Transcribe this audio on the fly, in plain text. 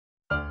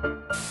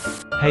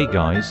Hey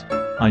guys,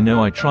 I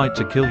know I tried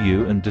to kill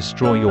you and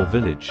destroy your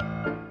village.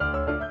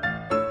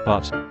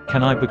 But,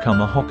 can I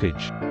become a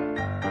Hokage?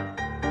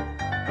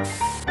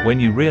 When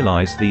you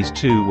realize these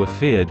two were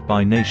feared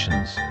by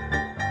nations.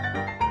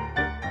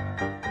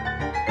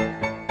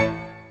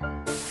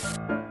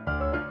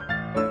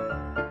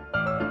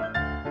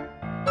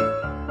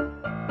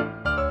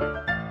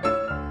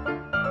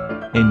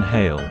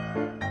 Inhale.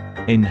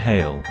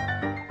 Inhale.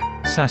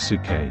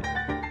 Sasuke.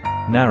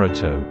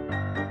 Naruto.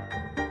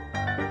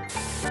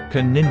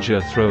 Can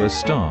ninja throw a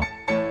star?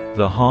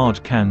 The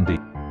hard candy.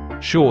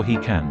 Sure he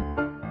can.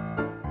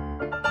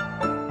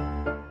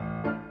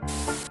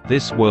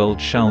 This world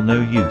shall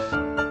know youth.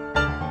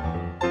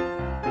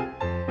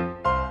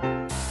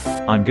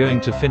 I'm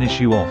going to finish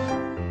you off.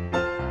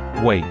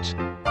 Wait.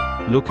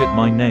 Look at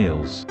my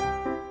nails.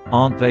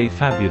 Aren't they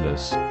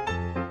fabulous?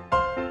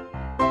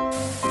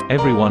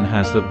 Everyone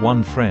has that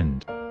one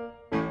friend.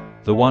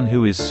 The one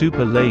who is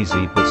super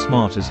lazy but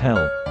smart as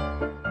hell.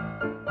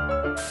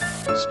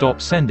 Stop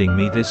sending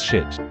me this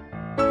shit.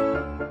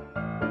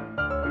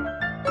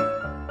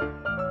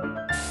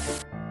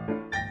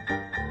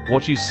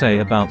 What you say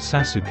about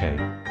Sasuke?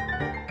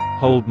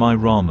 Hold my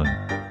ramen.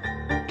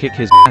 Kick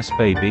his ass,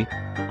 baby.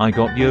 I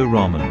got yo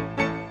ramen.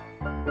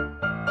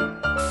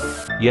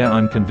 Yeah,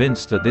 I'm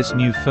convinced that this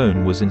new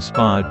phone was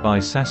inspired by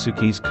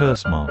Sasuke's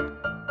curse mark.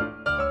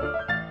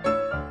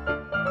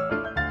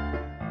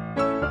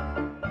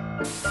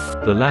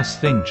 The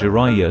last thing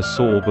Jiraiya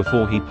saw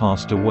before he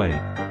passed away.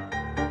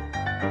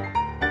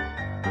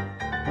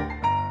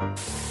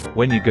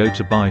 When you go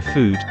to buy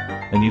food,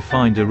 and you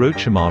find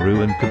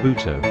Orochimaru and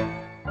Kabuto.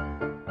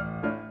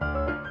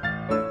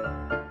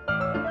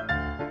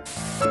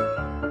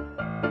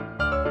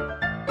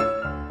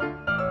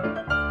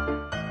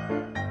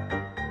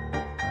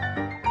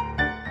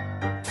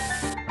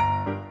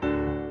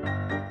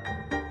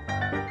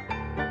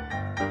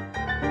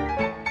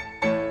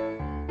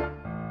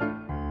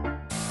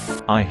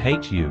 I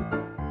hate you.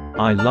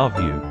 I love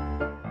you.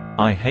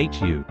 I hate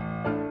you.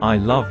 I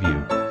love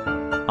you.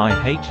 I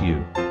hate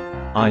you.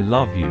 I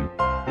love you.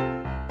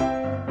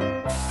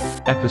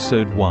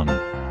 Episode 1.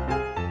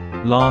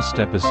 Last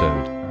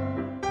episode.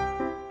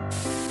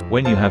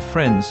 When you have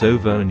friends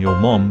over and your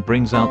mom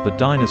brings out the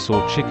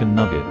dinosaur chicken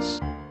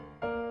nuggets.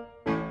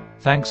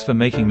 Thanks for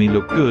making me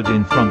look good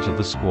in front of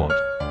the squad.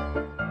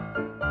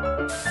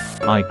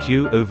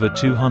 IQ over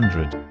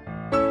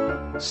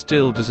 200.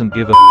 Still doesn't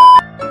give a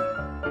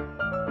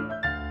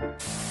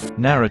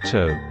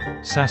Naruto.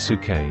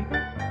 Sasuke.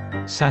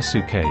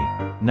 Sasuke.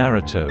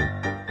 Naruto.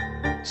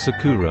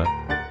 Sakura.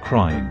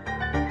 Crying.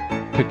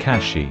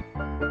 Kakashi.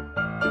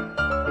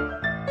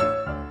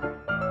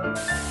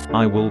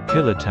 I will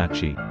kill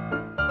Itachi.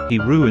 He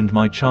ruined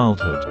my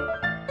childhood.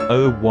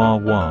 Oh wah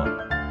wah.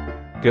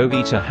 Go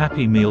eat a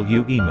happy meal,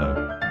 you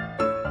emo.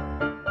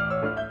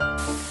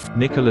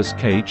 Nicolas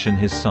Cage and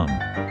his son.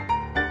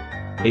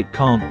 It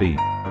can't be.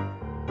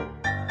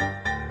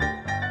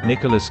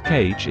 Nicolas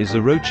Cage is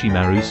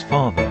Orochimaru's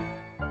father.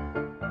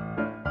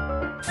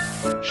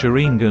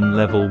 Sharingan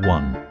level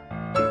 1.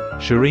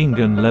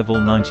 Sharingan level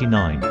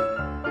 99.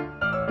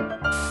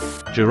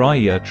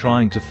 Jiraiya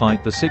trying to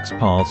fight the 6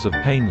 paths of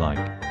pain like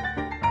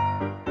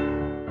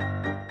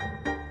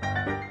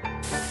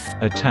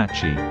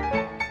Itachi.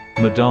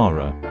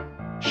 Madara.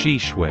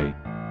 Shisui.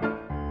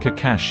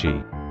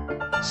 Kakashi.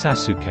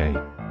 Sasuke.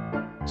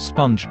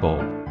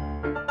 SpongeBob.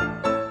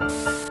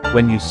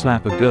 When you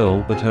slap a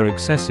girl but her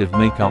excessive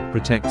makeup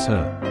protects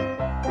her.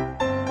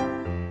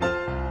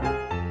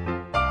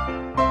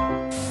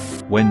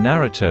 When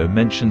Naruto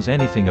mentions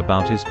anything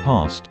about his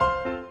past.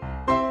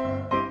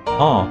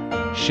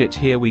 Ah, shit,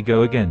 here we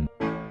go again.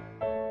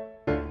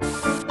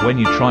 When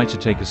you try to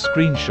take a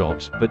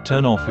screenshot but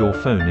turn off your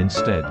phone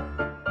instead.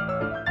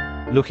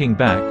 Looking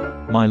back,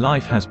 my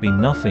life has been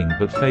nothing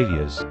but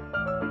failures.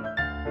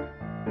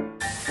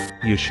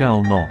 You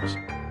shall not.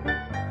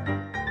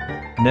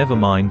 Never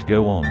mind,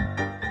 go on.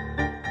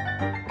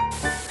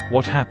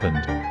 What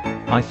happened?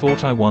 I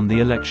thought I won the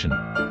election.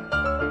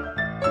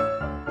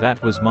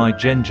 That was my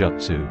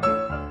genjutsu.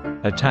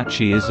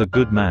 Itachi is a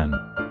good man.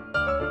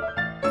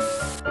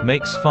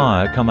 Makes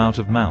fire come out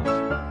of mouth.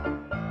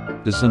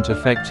 Doesn't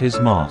affect his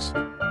mask.